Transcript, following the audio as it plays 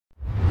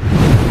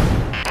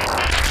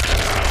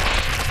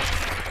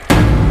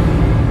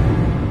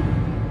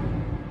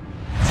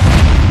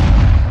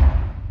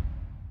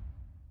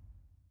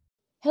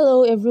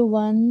Hello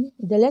everyone.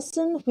 The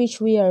lesson which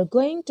we are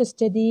going to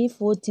study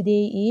for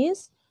today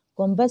is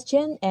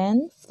combustion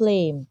and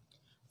flame.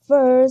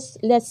 First,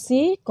 let's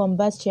see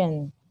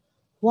combustion.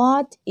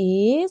 What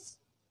is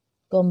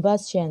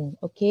combustion?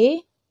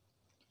 Okay.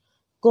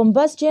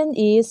 Combustion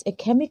is a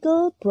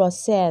chemical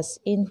process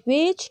in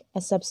which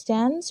a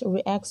substance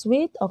reacts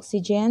with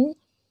oxygen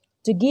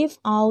to give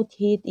out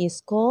heat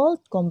is called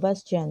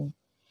combustion.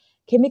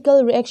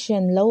 Chemical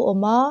reaction lo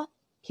oma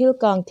thil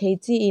kang thei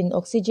chi in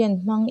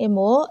oxygen hmang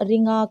emo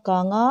ringa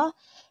kanga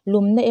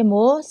lumna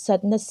emo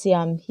satna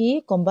siam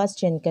hi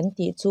combustion kan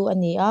ti chu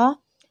ani a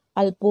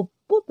alpup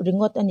pup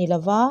ringot ani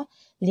lawa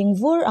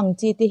lingvur ang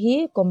chi te hi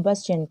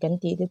combustion kan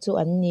ti te chu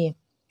anni,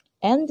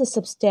 and the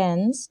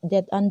substance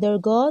that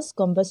undergoes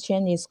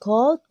combustion is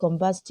called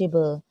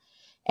combustible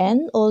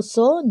and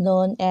also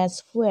known as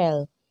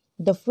fuel.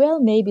 The fuel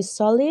may be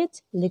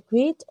solid,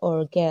 liquid,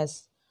 or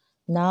gas.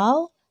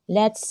 Now,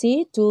 let's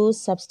see two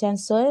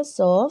substances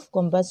of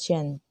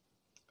combustion: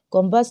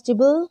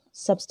 combustible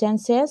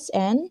substances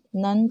and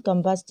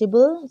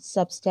non-combustible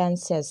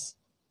substances.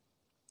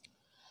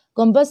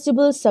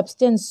 Combustible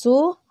substance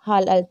su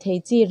hal al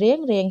thei chi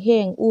reng reng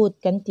heng ut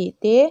kan ti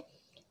te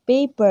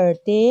paper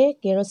te,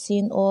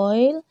 kerosene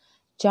oil,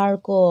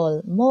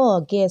 charcoal, mo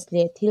gas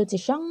le thil chi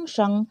sang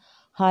sang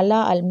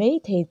hala al mei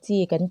thei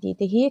chi kan ti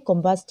te hi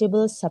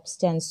combustible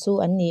substance su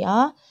an ni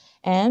a,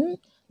 and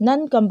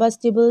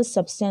non-combustible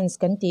substance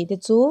kan ti te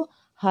chu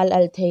hal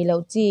al thei lo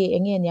chi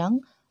engen yang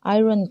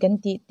iron kan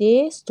ti te,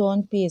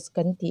 stone piece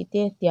kan ti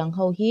te tiang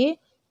ho hi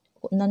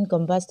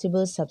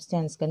non-combustible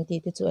substance kan ti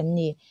te chu an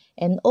ni,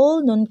 and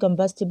all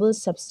non-combustible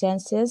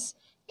substances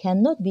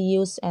cannot be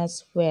used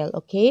as fuel.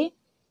 Okay,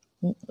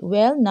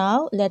 well,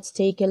 now let's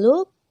take a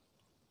look.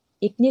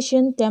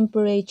 Ignition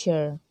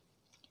temperature.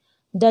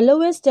 The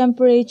lowest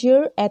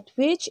temperature at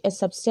which a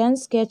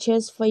substance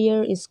catches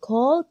fire is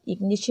called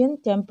ignition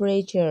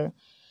temperature.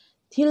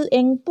 Thil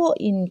eng po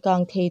in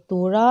kang thei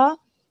tura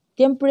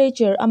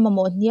temperature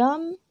amamo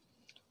hniam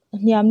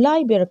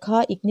lai ber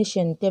kha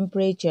ignition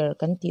temperature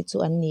kan ti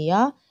chu an ni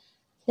a.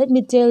 Let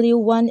me tell you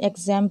one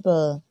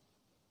example.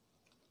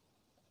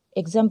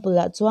 Example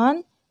la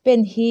chuan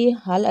pen hi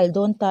hal al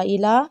don ta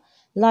ila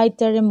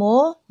lighter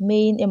emo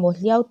main emo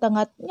hliau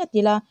tangat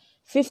ngatila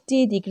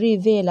 50 degree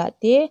vela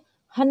te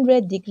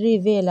 100 degree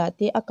vela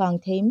te akang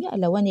theimi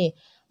alawani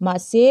ma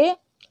se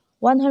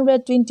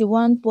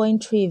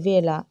 121.3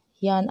 vela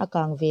hian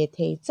akang ve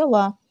thei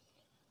chawa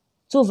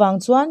chu wang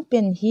chuan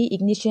pen hi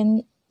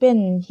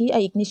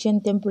ignition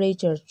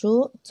temperature chu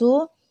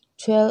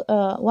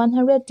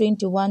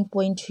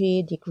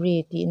 121.3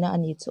 degree ti na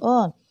ani chu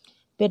on.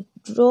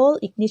 Petrol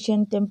ignition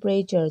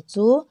temperature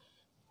chu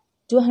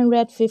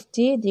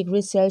 250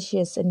 degrees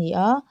Celsius ani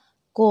a,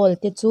 coal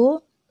te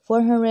chu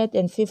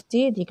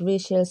 450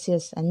 degrees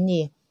Celsius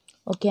ani.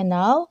 Okay,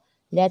 now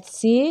let's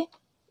see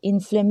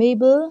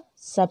inflammable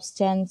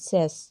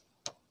substances.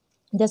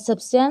 The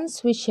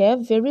substances which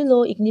have very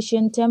low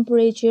ignition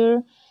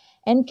temperature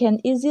and can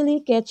easily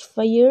catch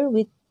fire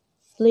with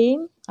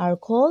flame are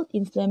called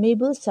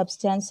inflammable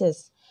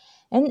substances,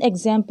 and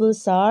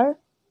examples are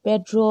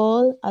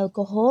petrol,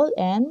 alcohol,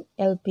 and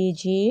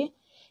LPG.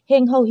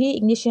 Heng ho hi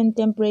ignition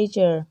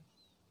temperature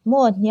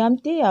mo hniam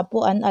te a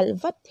po an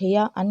alvat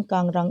theya an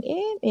kangrang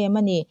em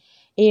ani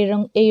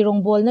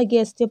erong bol na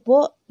gas te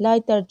po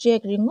lighter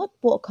check ringot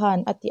po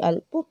khan ati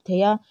al pup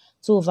theya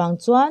chu wang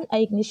chuan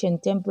a ignition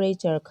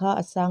temperature kha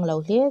asang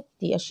lo hle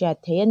ti a hriat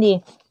thei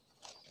ani.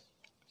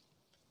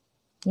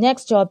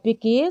 Next topic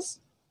is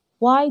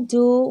why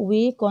do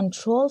we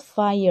control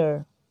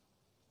fire?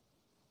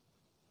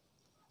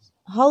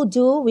 How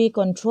do we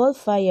control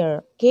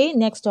fire? Okay,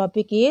 next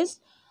topic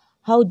is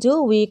how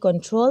do we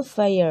control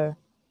fire?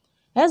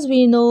 As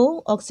we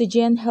know,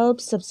 oxygen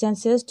helps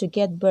substances to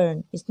get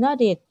burned, is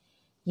not it?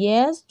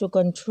 Yes, to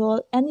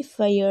control any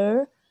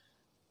fire,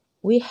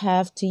 we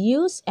have to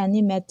use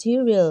any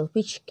material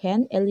which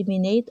can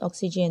eliminate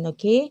oxygen,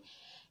 okay?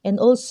 And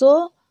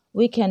also,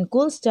 we can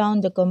cool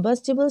down the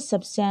combustible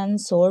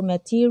substance or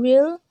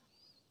material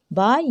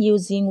by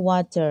using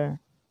water,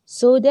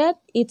 so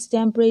that its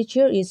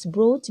temperature is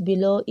brought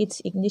below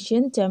its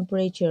ignition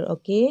temperature,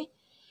 okay?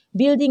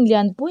 Building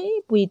lian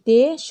pui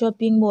te,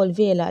 shopping mall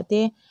vela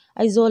te,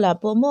 aizola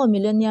po mo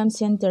Millennium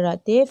Center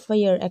te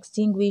fire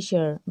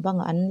extinguisher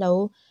bang an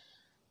lo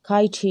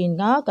khai thin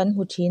nga kan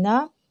hu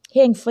thina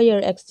heng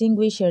fire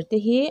extinguisher te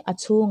hi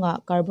achunga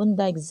carbon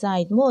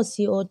dioxide mo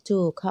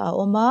CO2 kha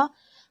oma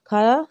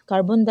kha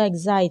carbon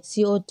dioxide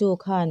CO2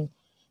 khan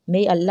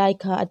mei allai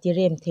kha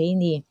atirem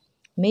theini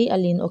mei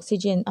alin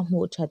oxygen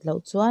amu that lo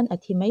chuan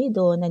athi mai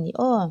do nani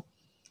o.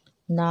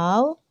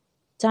 Now,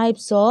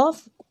 types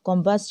of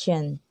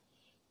combustion.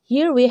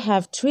 Here we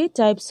have three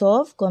types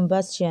of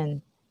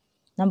combustion.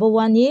 Number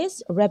one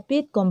is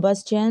rapid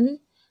combustion,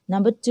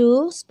 number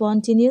two,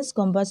 spontaneous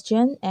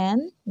combustion,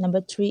 and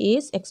number three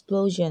is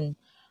explosion.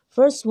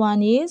 First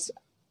one is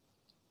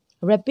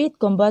rapid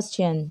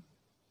combustion.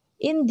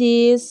 In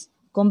this,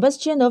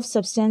 combustion of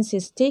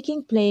substances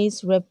taking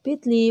place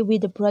rapidly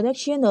with the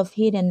production of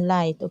heat and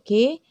light,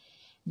 okay?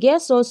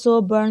 Gas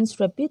also burns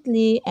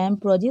rapidly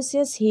and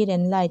produces heat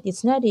and light.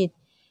 It's not it.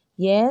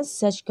 Yes,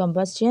 such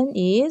combustion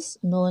is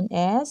known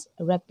as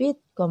rapid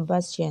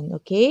combustion.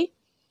 Okay.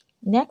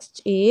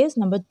 Next is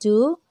number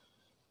two,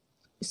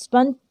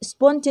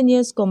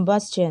 spontaneous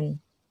combustion.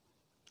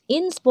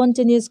 In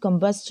spontaneous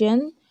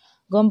combustion,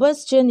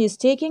 combustion is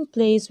taking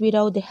place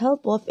without the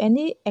help of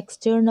any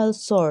external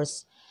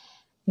source.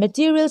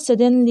 Material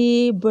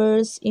suddenly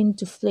bursts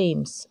into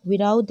flames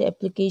without the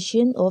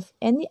application of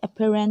any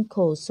apparent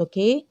cause.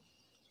 Okay.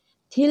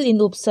 Thil in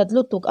upsat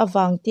lutuk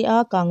avang ti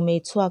a kang may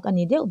chuak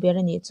ani deuh ber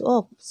ani chu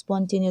ok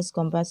spontaneous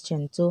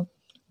combustion chu.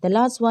 The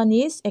last one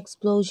is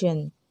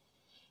explosion.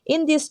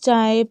 In this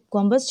type,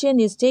 combustion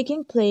is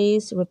taking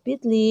place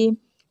rapidly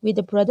with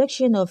the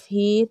production of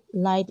heat,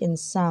 light, and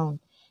sound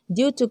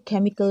due to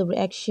chemical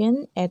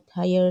reaction at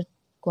higher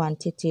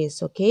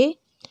quantities. Okay,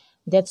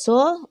 that's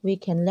all we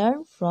can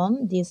learn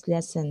from this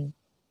lesson.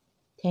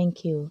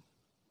 Thank you.